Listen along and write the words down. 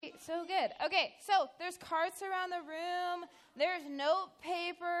so good. Okay, so there's carts around the room, there's note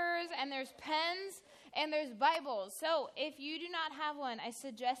papers, and there's pens, and there's Bibles. So if you do not have one, I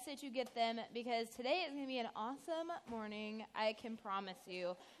suggest that you get them because today is going to be an awesome morning, I can promise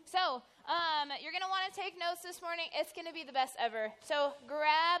you. So you're going to want to take notes this morning. It's going to be the best ever. So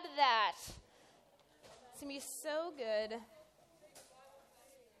grab that. It's going to be so good.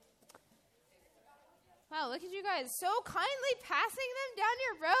 Wow, look at you guys so kindly passing them down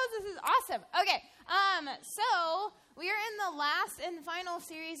your rows. This is awesome. Okay, so we are in the last and final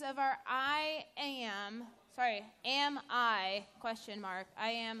series of our am I, question mark. I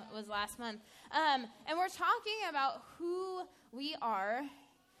am was last month. And we're talking about who we are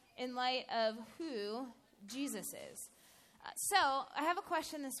in light of who Jesus is. So I have a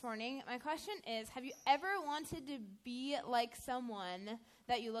question this morning. My question is, have you ever wanted to be like someone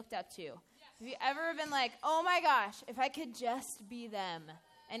that you looked up to? Have you ever been like, oh my gosh, if I could just be them?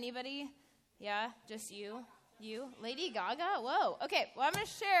 Anybody? Yeah, just you? You? Lady Gaga? Whoa. Okay, well, I'm going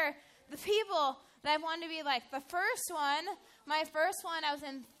to share the people that I wanted to be like. My first one, I was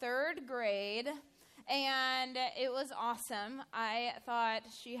in 3rd grade, and it was awesome. I thought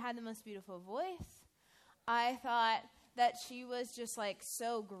she had the most beautiful voice. I thought that she was just like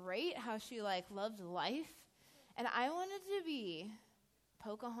so great, how she like loved life. And I wanted to be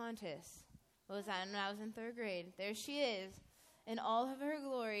Pocahontas. Was that when I was in 3rd grade? There she is in all of her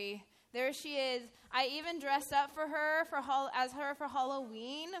glory. There she is. I even dressed up for her for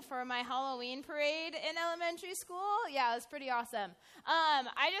Halloween, for my Halloween parade in elementary school. Yeah, it was pretty awesome.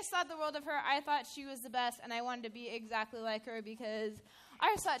 I just thought the world of her. I thought she was the best, and I wanted to be exactly like her because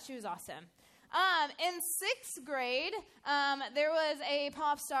I just thought she was awesome. In 6th grade, there was a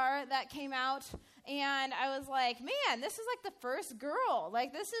pop star that came out, and I was like, man, this is like the first girl.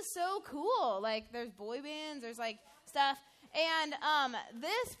 Like, this is so cool. Like, there's boy bands, there's like stuff. And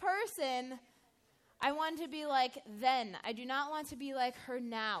this person, I want to be like then. I do not want to be like her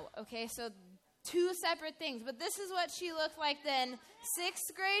now. Okay, so 2 separate things. But this is what she looked like then.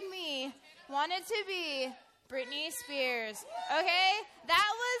 6th grade me wanted to be Britney Spears, okay?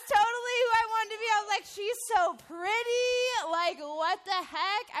 That was totally who I wanted to be. I was like, she's so pretty. Like, what the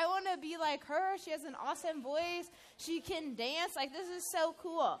heck? I want to be like her. She has an awesome voice. She can dance. Like, this is so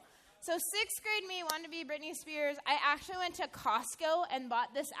cool. So 6th grade me wanted to be Britney Spears. I actually went to Costco and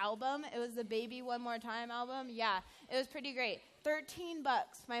bought this album. It was the Baby One More Time album. Yeah, it was pretty great. $13.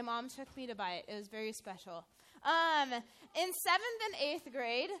 My mom took me to buy it. It was very special. In 7th and 8th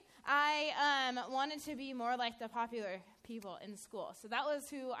grade, I wanted to be more like the popular people in school. So that was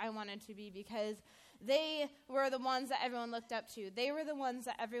who I wanted to be because they were the ones that everyone looked up to. They were the ones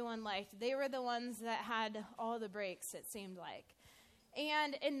that everyone liked. They were the ones that had all the breaks, it seemed like.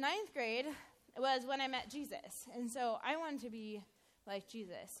 And in 9th grade was when I met Jesus. And so I wanted to be like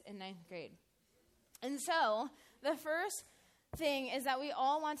Jesus in 9th grade. And so the first thing is that we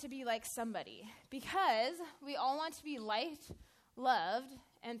all want to be like somebody because we all want to be liked, loved,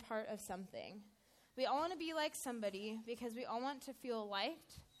 and part of something. We all want to be like somebody because we all want to feel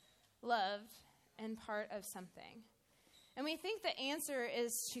liked, loved, and part of something. And we think the answer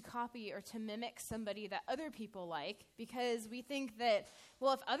is to copy or to mimic somebody that other people like because we think that,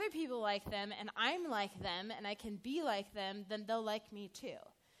 well, if other people like them and I'm like them and I can be like them, then they'll like me too,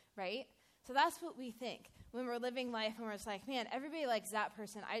 right? So that's what we think when we're living life and we're just like, man, everybody likes that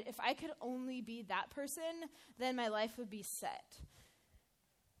person. If I could only be that person, then my life would be set.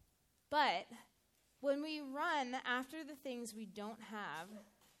 But when we run after the things we don't have,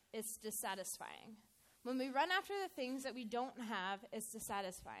 it's dissatisfying. When we run after the things that we don't have, it's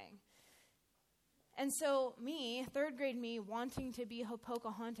dissatisfying. And so me, 3rd grade me, wanting to be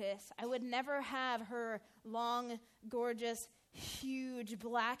Pocahontas, I would never have her long, gorgeous, huge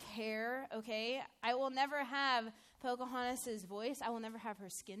black hair, okay? I will never have Pocahontas' voice. I will never have her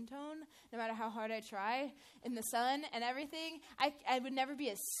skin tone, no matter how hard I try in the sun and everything. I would never be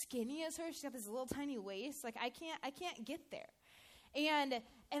as skinny as her. She's got this little tiny waist. Like, I can't get there. And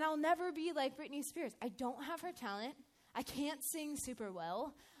I'll never be like Britney Spears. I don't have her talent. I can't sing super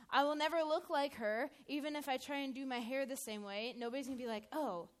well. I will never look like her, even if I try and do my hair the same way. Nobody's going to be like,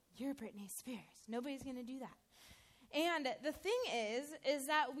 oh, you're Britney Spears. Nobody's going to do that. And the thing is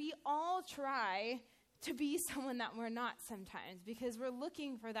that we all try to be someone that we're not sometimes because we're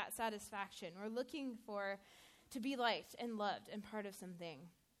looking for that satisfaction. We're looking to be liked and loved and part of something.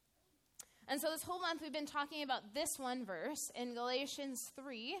 And so this whole month we've been talking about this one verse in Galatians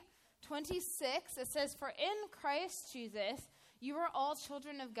 3:26. It says, for in Christ Jesus, you are all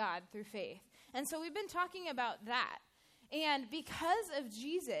children of God through faith. And so we've been talking about that. And because of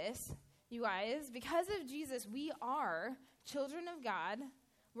Jesus, you guys, because of Jesus, we are children of God.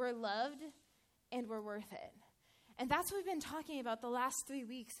 we're loved, and we're worth it. And that's what we've been talking about the last 3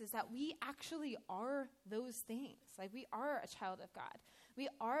 weeks, is that we actually are those things. Like, we are a child of God. We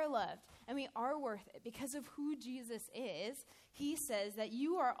are loved, and we are worth it. Because of who Jesus is, he says that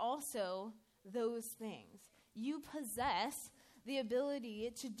you are also those things. You possess the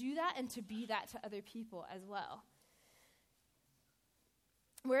ability to do that and to be that to other people as well.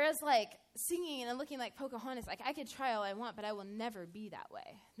 Whereas, like, singing and looking like Pocahontas, like, I could try all I want, but I will never be that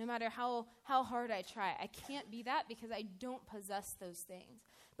way. No matter how hard I try, I can't be that because I don't possess those things.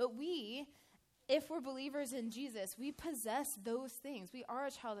 But we, if we're believers in Jesus, we possess those things. We are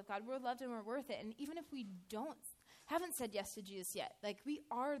a child of God. We're loved and we're worth it. And even if we haven't said yes to Jesus yet, like, we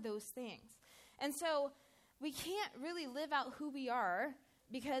are those things. And so we can't really live out who we are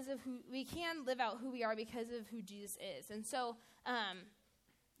because of we can live out who we are because of who Jesus is. And so,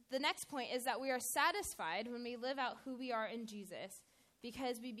 the next point is that we are satisfied when we live out who we are in Jesus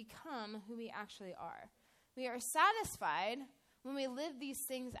because we become who we actually are. We are satisfied when we live these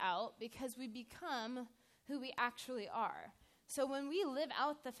things out because we become who we actually are. So when we live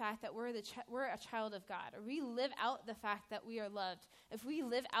out the fact that we're a child of God, or we live out the fact that we are loved, if we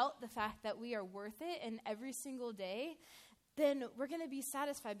live out the fact that we are worth it in every single day, then we're going to be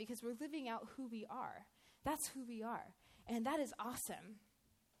satisfied because we're living out who we are. That's who we are. And that is awesome.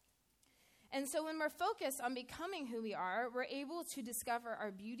 And so when we're focused on becoming who we are, we're able to discover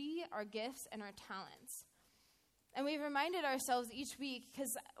our beauty, our gifts, and our talents. And we've reminded ourselves each week,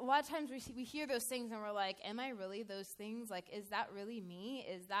 because a lot of times we hear those things and we're like, am I really those things? Like, is that really me?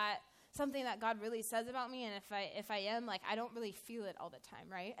 Is that something that God really says about me? And if I am, like, I don't really feel it all the time,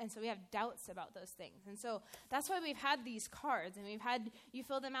 right? And so we have doubts about those things. And so that's why we've had these cards, and you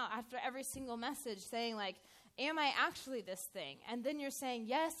fill them out after every single message saying, like, am I actually this thing? And then you're saying,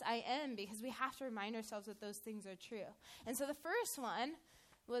 yes, I am, because we have to remind ourselves that those things are true. And so the first one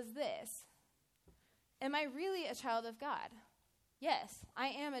was this. Am I really a child of God? Yes, I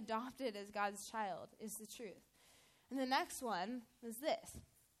am adopted as God's child, is the truth. And the next one is this.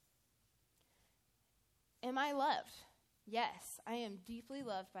 Am I loved? Yes, I am deeply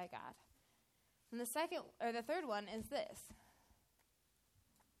loved by God. And the third one is this.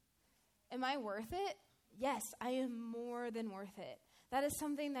 Am I worth it? Yes, I am more than worth it. That is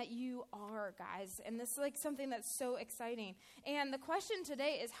something that you are, guys. And this is like something that's so exciting. And the question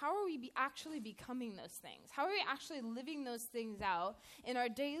today is, how are we actually becoming those things? How are we actually living those things out in our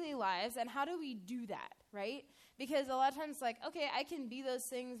daily lives? And how do we do that, right? Because a lot of times, like, okay, I can be those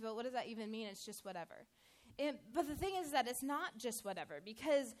things, but what does that even mean? It's just whatever. But the thing is that it's not just whatever,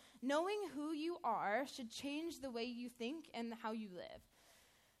 because knowing who you are should change the way you think and how you live.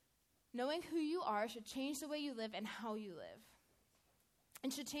 Knowing who you are should change the way you live and how you live.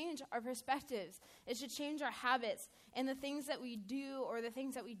 It should change our perspectives. It should change our habits and the things that we do or the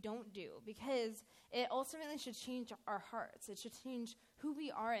things that we don't do, because it ultimately should change our hearts. It should change who we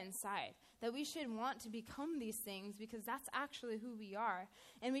are inside, that we should want to become these things because that's actually who we are.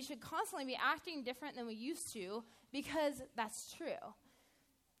 And we should constantly be acting different than we used to because that's true.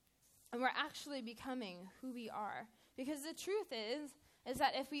 And we're actually becoming who we are. Because the truth is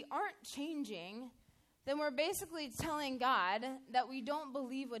that if we aren't changing, then we're basically telling God that we don't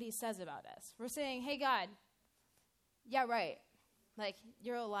believe what he says about us. We're saying, hey, God, yeah, right. Like,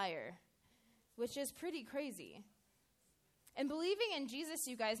 you're a liar, which is pretty crazy. And believing in Jesus,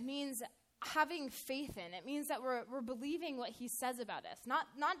 you guys, means having faith in. It means that we're believing what he says about us.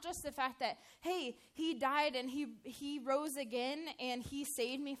 Not just the fact that, hey, he died and he rose again and he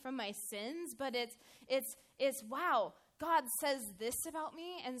saved me from my sins, but it's wow, God says this about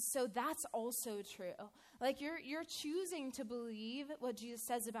me, and so that's also true. Like, you're choosing to believe what Jesus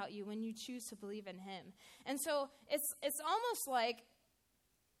says about you when you choose to believe in him. And so it's almost like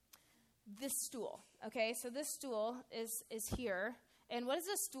this stool, okay? So this stool is here, and what is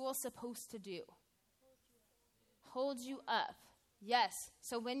this stool supposed to do? Hold you up. Yes.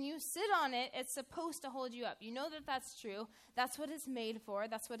 So when you sit on it, it's supposed to hold you up. You know that that's true. That's what it's made for.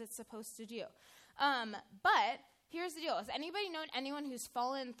 That's what it's supposed to do. But here's the deal. Has anybody known anyone who's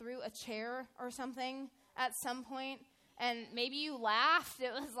fallen through a chair or something at some point? And maybe you laughed.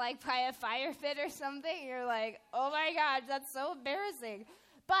 It was like by a fire pit or something. You're like, oh my God, that's so embarrassing.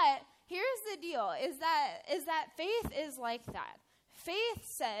 But here's the deal, is that faith is like that. Faith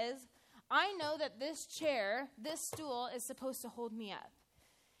says, I know that this chair, this stool is supposed to hold me up.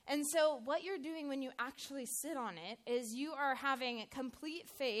 And so what you're doing when you actually sit on it is you are having complete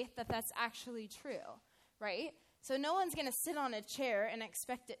faith that that's actually true, right? So no one's going to sit on a chair and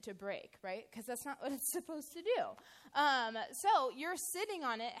expect it to break, right? Because that's not what it's supposed to do. So you're sitting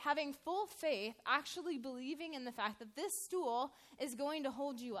on it, having full faith, actually believing in the fact that this stool is going to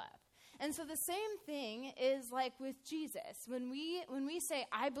hold you up. And so the same thing is like with Jesus. When we say,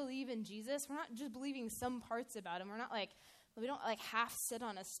 I believe in Jesus, we're not just believing some parts about him. We don't like half sit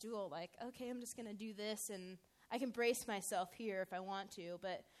on a stool like, okay, I'm just going to do this and I can brace myself here if I want to.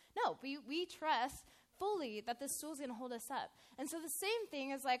 But no, we trust fully that this stool is going to hold us up. And so the same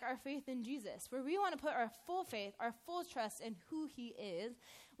thing is like our faith in Jesus, where we want to put our full faith, our full trust in who he is,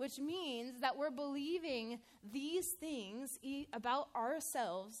 which means that we're believing these things about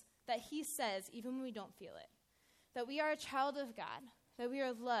ourselves that he says even when we don't feel it. That we are a child of God, that we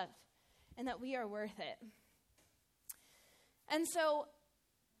are loved, and that we are worth it. And so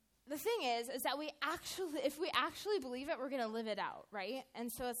the thing is that if we actually believe it, we're going to live it out, right?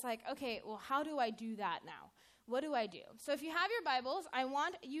 And so it's like, okay, well, how do I do that now? What do I do? So if you have your Bibles, I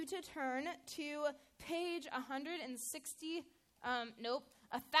want you to turn to page 1062.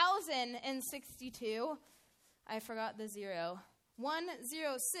 I forgot the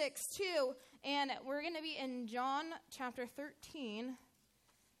 1062, and we're going to be in John chapter 13,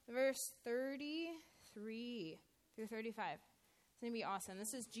 verse 33 through 35. It's going to be awesome.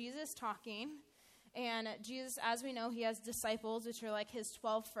 This is Jesus talking, and Jesus, as we know, he has disciples, which are like his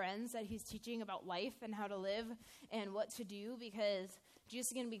 12 friends that he's teaching about life and how to live and what to do, because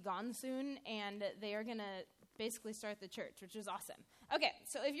Jesus is going to be gone soon, and they are going to basically start the church, which is awesome. Okay,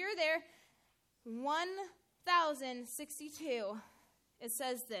 so if you're there, 1062, it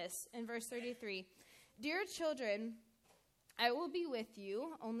says this in verse 33, "Dear children, I will be with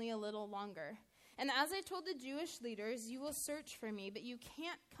you only a little longer. And as I told the Jewish leaders, you will search for me, but you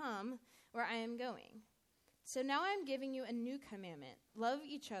can't come where I am going. So now I am giving you a new commandment. Love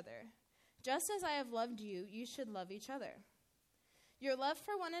each other. Just as I have loved you, you should love each other. Your love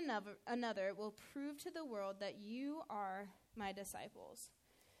for one another will prove to the world that you are my disciples."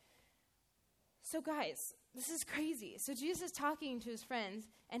 So guys, this is crazy. So Jesus is talking to his friends,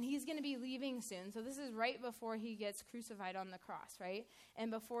 and he's going to be leaving soon. So this is right before he gets crucified on the cross, right? And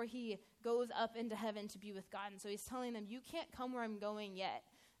before he goes up into heaven to be with God. And so he's telling them, you can't come where I'm going yet,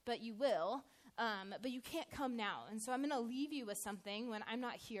 but you will. But you can't come now. And so I'm going to leave you with something when I'm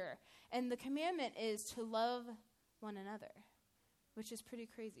not here. And the commandment is to love one another, which is pretty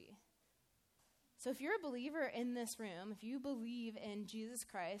crazy. So if you're a believer in this room, if you believe in Jesus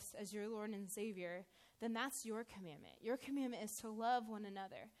Christ as your Lord and Savior, then that's your commandment. Your commandment is to love one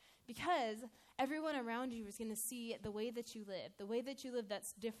another, because everyone around you is going to see the way that you live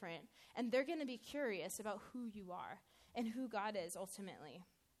that's different, and they're going to be curious about who you are and who God is ultimately.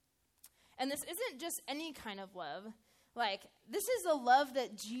 And this isn't just any kind of love. Like, this is the love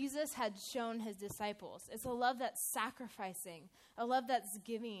that Jesus had shown his disciples. It's a love that's sacrificing, a love that's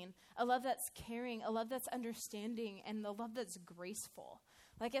giving, a love that's caring, a love that's understanding, and the love that's graceful.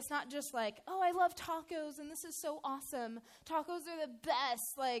 Like, it's not just like, oh, I love tacos, and this is so awesome. Tacos are the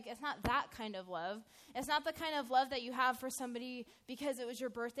best. Like, it's not that kind of love. It's not the kind of love that you have for somebody because it was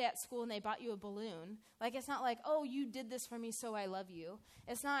your birthday at school and they bought you a balloon. Like, it's not like, oh, you did this for me, so I love you.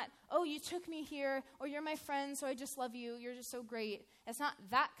 It's not, oh, you took me here, or you're my friend, so I just love you. You're just so great. It's not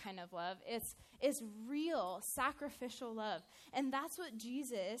that kind of love. It's real, sacrificial love. And that's what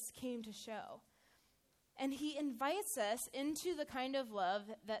Jesus came to show. And he invites us into the kind of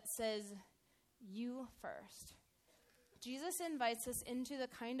love that says, you first. Jesus invites us into the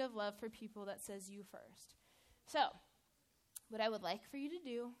kind of love for people that says, you first. So, what I would like for you to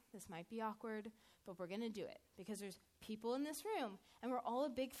do, this might be awkward, but we're going to do it, because there's people in this room, and we're all a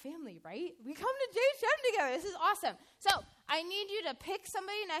big family, right? We come to JHM together. This is awesome. So, I need you to pick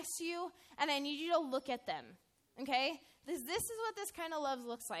somebody next to you, and I need you to look at them, okay? This is what this kind of love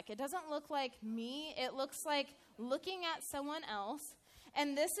looks like. It doesn't look like me. It looks like looking at someone else,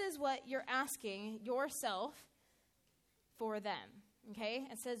 and this is what you're asking yourself for them, okay?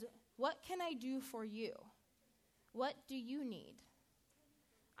 It says, what can I do for you? What do you need?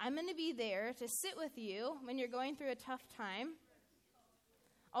 I'm going to be there to sit with you when you're going through a tough time.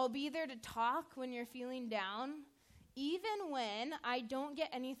 I'll be there to talk when you're feeling down, even when I don't get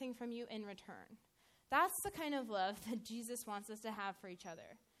anything from you in return. That's the kind of love that Jesus wants us to have for each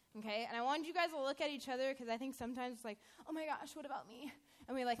other, okay? And I want you guys to look at each other, because I think sometimes it's like, oh my gosh, what about me?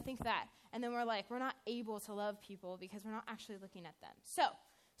 And we think that. And then we're not able to love people because we're not actually looking at them. So,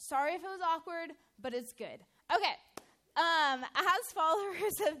 sorry if it was awkward, but it's good. Okay, as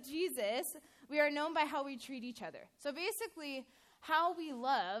followers of Jesus, we are known by how we treat each other. So basically, how we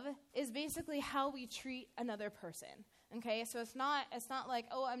love is basically how we treat another person. Okay, so it's not like,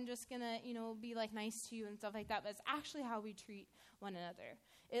 oh, I'm just gonna, be like nice to you and stuff like that, but it's actually how we treat one another.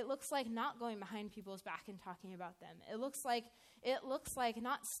 It looks like not going behind people's back and talking about them. It looks like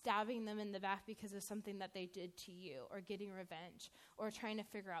not stabbing them in the back because of something that they did to you, or getting revenge, or trying to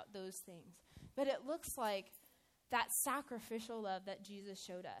figure out those things. But it looks like that sacrificial love that Jesus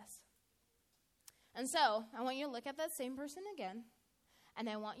showed us. And so I want you to look at that same person again, and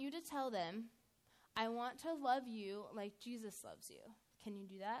I want you to tell them, I want to love you like Jesus loves you. Can you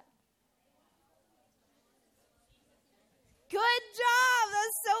do that? Good job.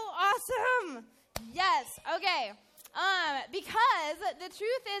 That's so awesome. Yes. Okay. Because the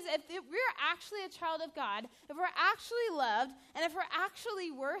truth is, if we're actually a child of God, if we're actually loved, and if we're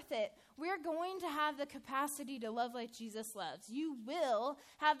actually worth it, we're going to have the capacity to love like Jesus loves. You will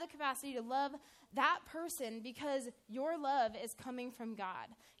have the capacity to love that person because your love is coming from God.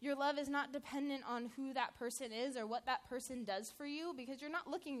 Your love is not dependent on who that person is or what that person does for you, because you're not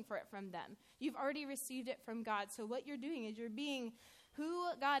looking for it from them. You've already received it from God. So what you're doing is you're being who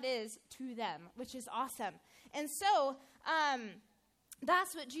God is to them, which is awesome. And so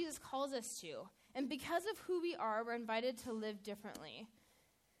that's what Jesus calls us to. And because of who we are, we're invited to live differently.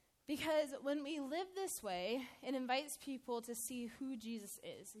 Because when we live this way, it invites people to see who Jesus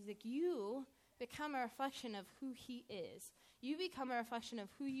is. He's like, you become a reflection of who he is. You become a reflection of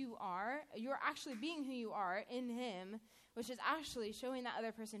who you are. You're actually being who you are in him, which is actually showing that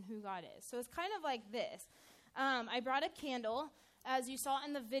other person who God is. So it's kind of like this. I brought a candle. As you saw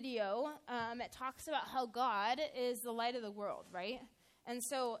in the video, it talks about how God is the light of the world, right? And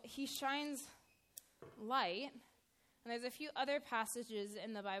so he shines light. And there's a few other passages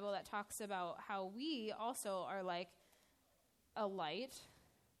in the Bible that talks about how we also are like a light,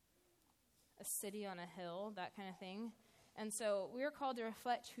 a city on a hill, that kind of thing. And so we're called to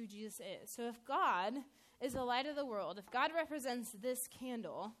reflect who Jesus is. So if God is the light of the world, if God represents this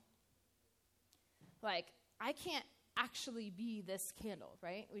candle, like, I can't actually be this candle,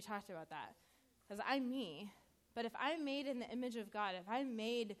 right? We talked about that. Because I'm me. But if I'm made in the image of God, if I'm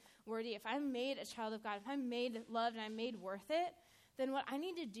made worthy, if I'm made a child of God, if I'm made loved and I'm made worth it, then what I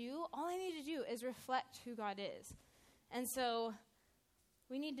need to do, all I need to do is reflect who God is. And so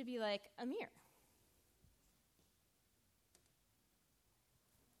we need to be like a mirror,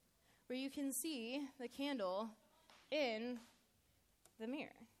 where you can see the candle in the mirror.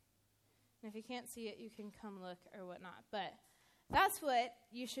 And if you can't see it, you can come look or whatnot. But that's what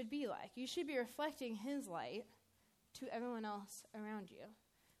you should be like. You should be reflecting his light to everyone else around you,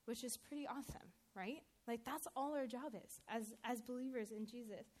 which is pretty awesome, right? Like, that's all our job is as believers in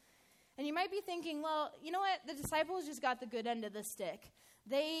Jesus. And you might be thinking, well, you know what? The disciples just got the good end of the stick.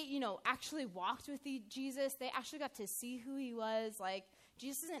 They, actually walked with Jesus. They actually got to see who he was. Like,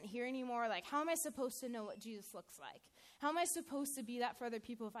 Jesus isn't here anymore. Like, how am I supposed to know what Jesus looks like? How am I supposed to be that for other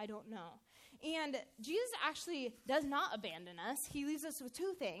people if I don't know? And Jesus actually does not abandon us. He leaves us with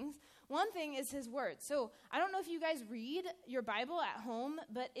two things. One thing is his word. So I don't know if you guys read your Bible at home,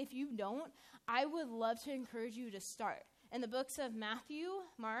 but if you don't, I would love to encourage you to start. In the books of Matthew,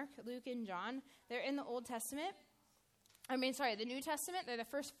 Mark, Luke, and John, they're in the Old Testament. The New Testament. They're the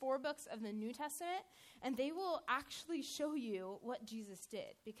first 4 books of the New Testament, and they will actually show you what Jesus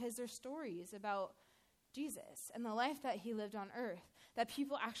did, because they're stories about Jesus and the life that he lived on earth that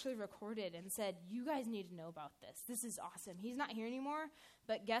people actually recorded and said, you guys need to know about this. This is awesome. He's not here anymore,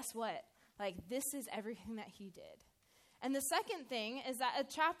 but guess what? Like, this is everything that he did. And the second thing is that a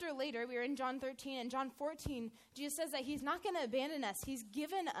chapter later, we were in John 13, and John 14, Jesus says that he's not going to abandon us. He's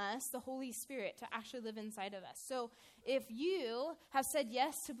given us the Holy Spirit to actually live inside of us. So if you have said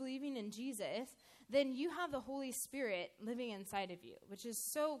yes to believing in Jesus, then you have the Holy Spirit living inside of you, which is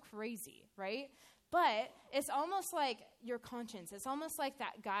so crazy, right? But it's almost like your conscience. It's almost like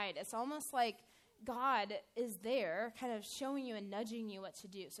that guide. It's almost like God is there kind of showing you and nudging you what to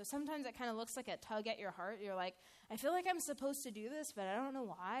do. So sometimes it kind of looks like a tug at your heart. You're like, I feel like I'm supposed to do this, but I don't know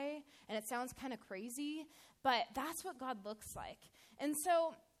why. And it sounds kind of crazy, but that's what God looks like. And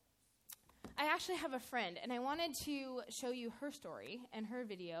so I actually have a friend, and I wanted to show you her story and her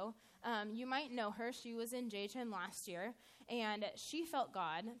video. You might know her. She was in JHM last year, and she felt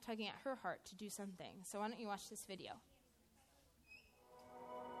God tugging at her heart to do something. So why don't you watch this video?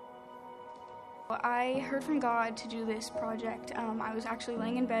 I heard from God to do this project. I was actually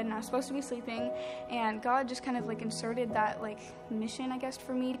laying in bed and I was supposed to be sleeping, and God just kind of inserted that mission, I guess,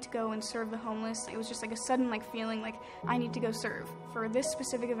 for me to go and serve the homeless. It was just a sudden feeling I need to go serve. For this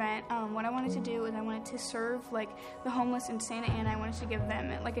specific event, what I wanted to do is I wanted to serve the homeless in Santa Ana. I wanted to give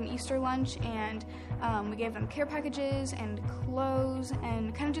them an Easter lunch, and we gave them care packages and clothes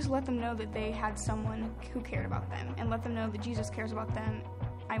and kind of just let them know that they had someone who cared about them and let them know that Jesus cares about them.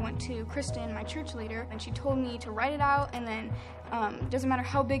 I went to Kristen, my church leader, and she told me to write it out, and then doesn't matter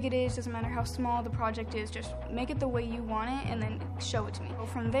how big it is, doesn't matter how small the project is, just make it the way you want it and then show it to me. So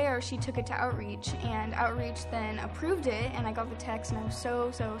from there, she took it to Outreach, and Outreach then approved it, and I got the text, and I was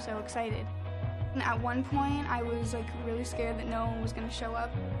so excited. And at one point, I was really scared that no one was going to show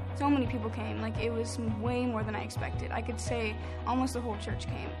up. So many people came. It was way more than I expected. I could say almost the whole church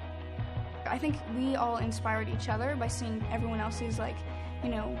came. I think we all inspired each other by seeing everyone else's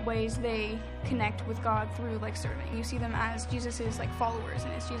ways they connect with God through serving. You see them as Jesus's followers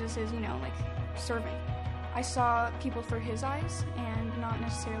and as Jesus's serving. I saw people through his eyes and not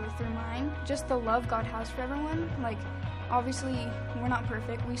necessarily through mine. Just the love God has for everyone. Obviously we're not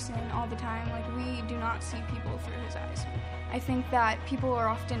perfect. We sin all the time. We do not see people through his eyes. I think that people are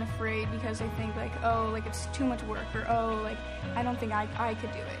often afraid because they think it's too much work, or I don't think I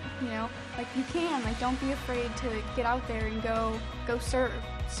could do it, you can, don't be afraid to get out there and go serve.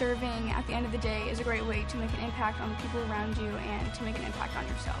 Serving at the end of the day is a great way to make an impact on the people around you and to make an impact on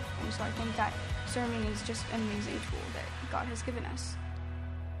yourself. And so I think that serving is just an amazing tool that God has given us.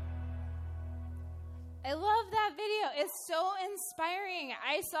 I love that video. It's so inspiring.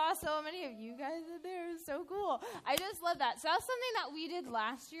 I saw so many of you guys in there. It's so cool. I just love that. So that's something that we did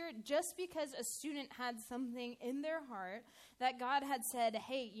last year just because a student had something in their heart that God had said,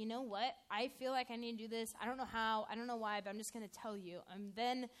 hey, you know what? I feel like I need to do this. I don't know how. I don't know why, but I'm just going to tell you. And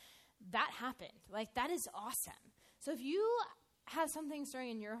then that happened. That is awesome. So if you have something stirring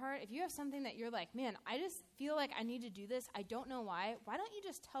in your heart, if you have something that you're man, I just feel like I need to do this, I don't know why don't you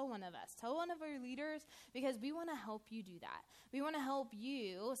just tell one of us? Tell one of our leaders, because we want to help you do that. We want to help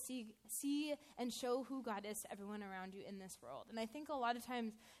you see and show who God is to everyone around you in this world. And I think a lot of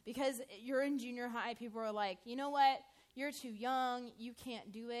times, because you're in junior high, people are you know what? You're too young. You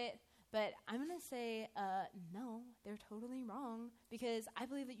can't do it. But I'm going to say, no, they're totally wrong, because I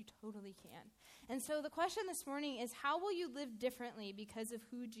believe that you totally can. And so the question this morning is, how will you live differently because of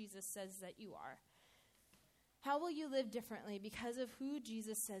who Jesus says that you are? How will you live differently because of who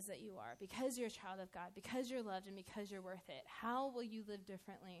Jesus says that you are? Because you're a child of God, because you're loved, and because you're worth it. How will you live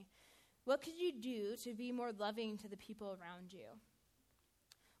differently? What could you do to be more loving to the people around you?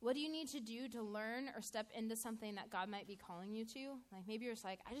 What do you need to do to learn or step into something that God might be calling you to? Maybe you're just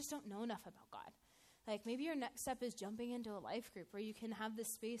I just don't know enough about God. Maybe your next step is jumping into a life group where you can have this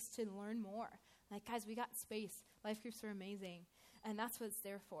space to learn more. Guys, we got space. Life groups are amazing, and that's what it's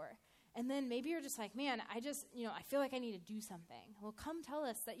there for. And then maybe you're just man, I just, I feel like I need to do something. Well, come tell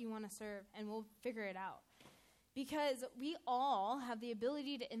us that you want to serve, and we'll figure it out. Because we all have the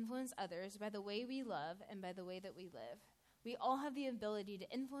ability to influence others by the way we love and by the way that we live. We all have the ability to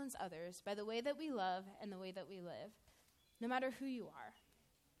influence others by the way that we love and the way that we live, no matter who you are.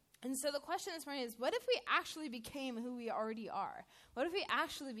 And so the question this morning is, what if we actually became who we already are? What if we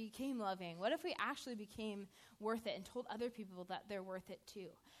actually became loving? What if we actually became worth it and told other people that they're worth it too?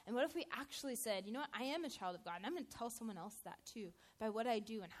 And what if we actually said, you know what, I am a child of God, and I'm going to tell someone else that too by what I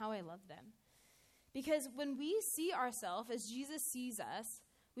do and how I love them? Because when we see ourselves as Jesus sees us,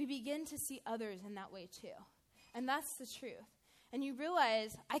 we begin to see others in that way too. And that's the truth. And you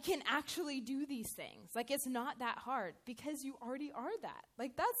realize, I can actually do these things. It's not that hard because you already are that.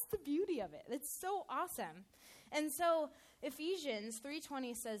 That's the beauty of it. It's so awesome. And so Ephesians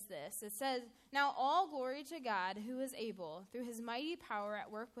 3:20 says this. It says, now all glory to God who is able, through his mighty power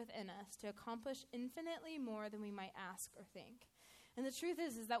at work within us, to accomplish infinitely more than we might ask or think. And the truth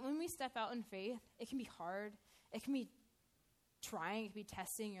is that when we step out in faith, it can be hard. It can be trying, it can be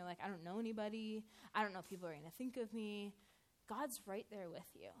testing. You're I don't know anybody. I don't know if people are going to think of me. God's right there with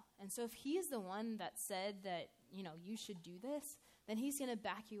you. And so if he's the one that said that, you should do this, then he's going to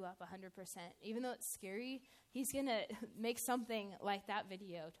back you up 100%. Even though it's scary, he's going to make something like that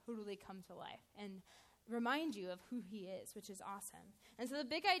video totally come to life and remind you of who he is, which is awesome. And so the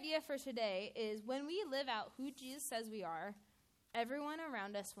big idea for today is when we live out who Jesus says we are, everyone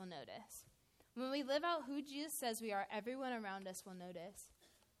around us will notice. When we live out who Jesus says we are, everyone around us will notice.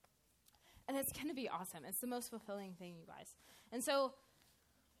 And it's going to be awesome. It's the most fulfilling thing, you guys. And so,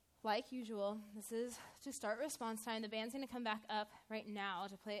 like usual, this is to start response time. The band's going to come back up right now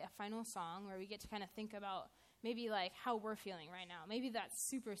to play a final song where we get to kind of think about maybe like how we're feeling right now. Maybe that's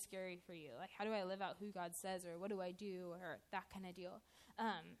super scary for you. Like, how do I live out who God says, or what do I do, or that kind of deal.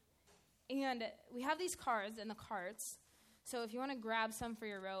 And we have these cards in the carts. So if you want to grab some for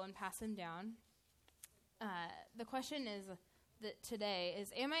your row and pass them down, the question is today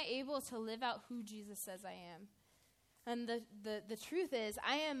is, am I able to live out who Jesus says I am? And the truth is,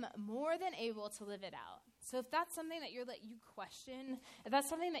 I am more than able to live it out. So if that's something that you question, if that's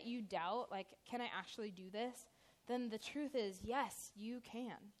something that you doubt, like, can I actually do this? Then the truth is, yes, you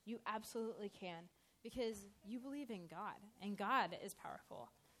can. You absolutely can, because you believe in God, and God is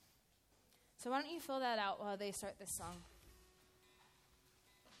powerful. So why don't you fill that out while they start this song?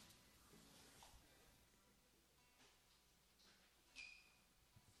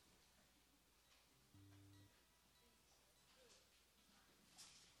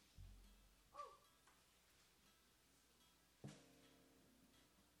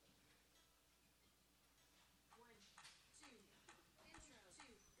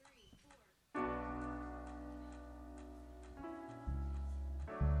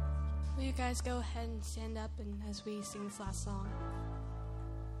 Will you guys go ahead and stand up and as we sing this last song?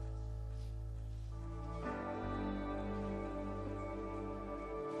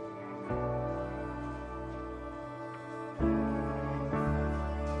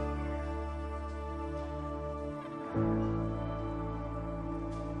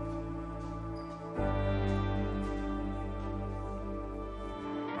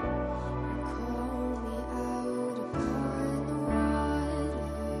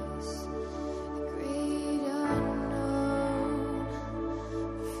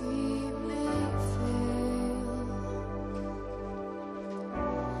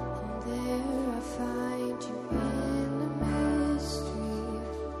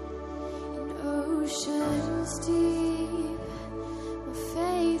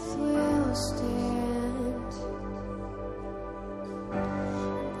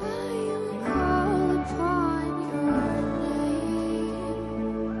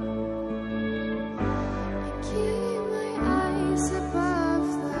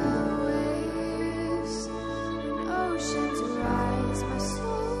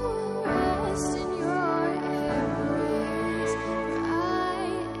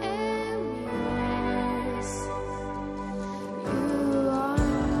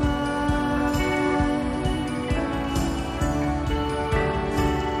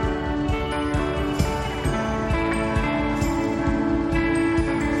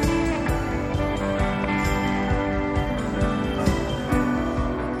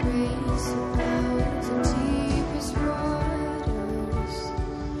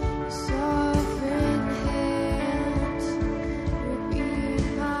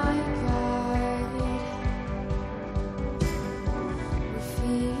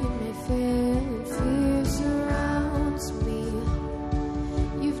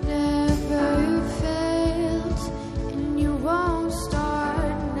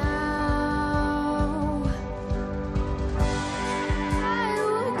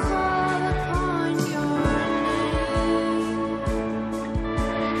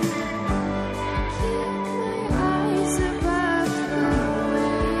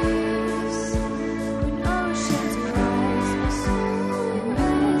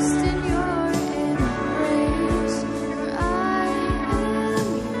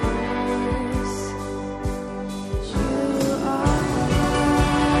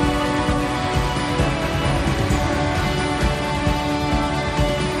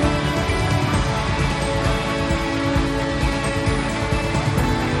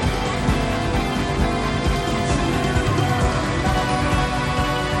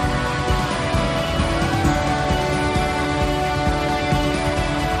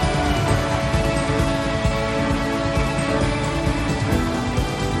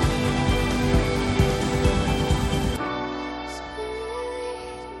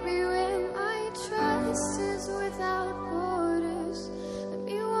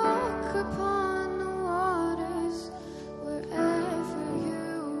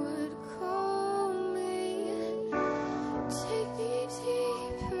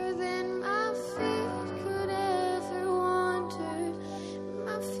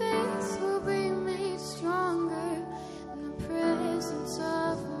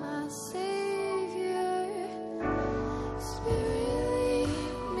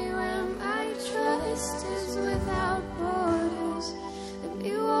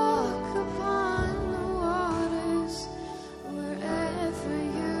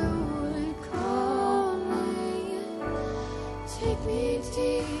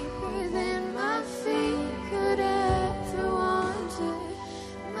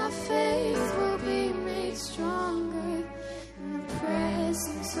 Faith will be made strong.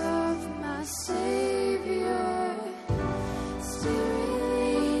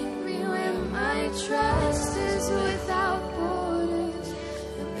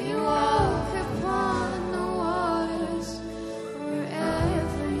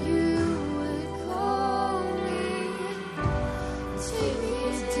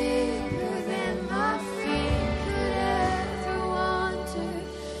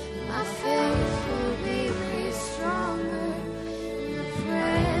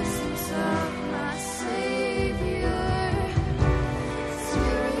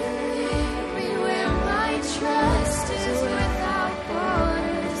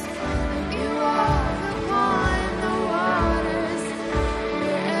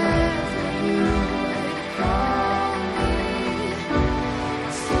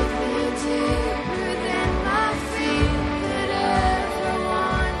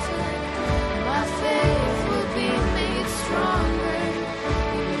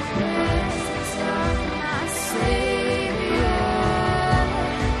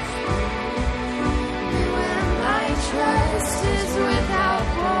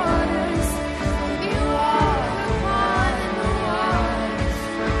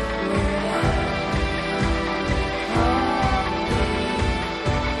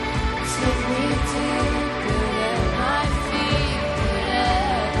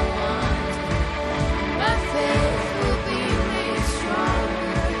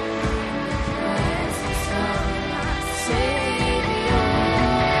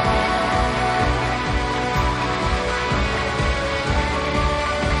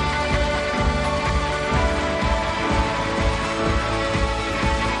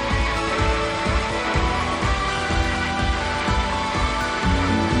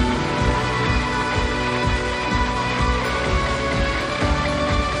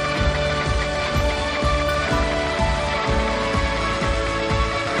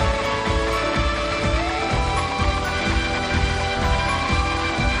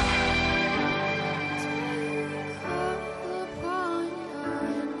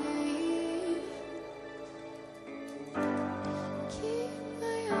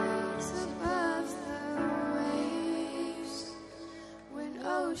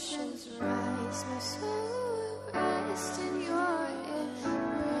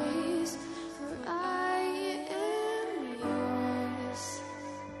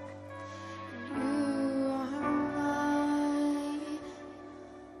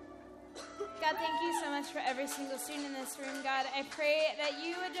 every single student in this room, God. I pray that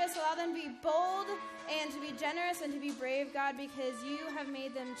you would just allow them to be bold and to be generous and to be brave, God, because you have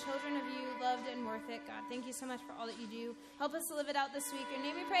made them children of you, loved and worth it, God. Thank you so much for all that you do. Help us to live it out this week. In your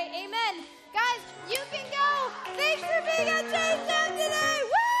name we pray. Amen. Guys, you can go. Thanks for being at Changetown today.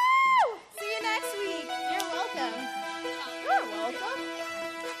 Woo! See you next week. You're welcome. You're welcome.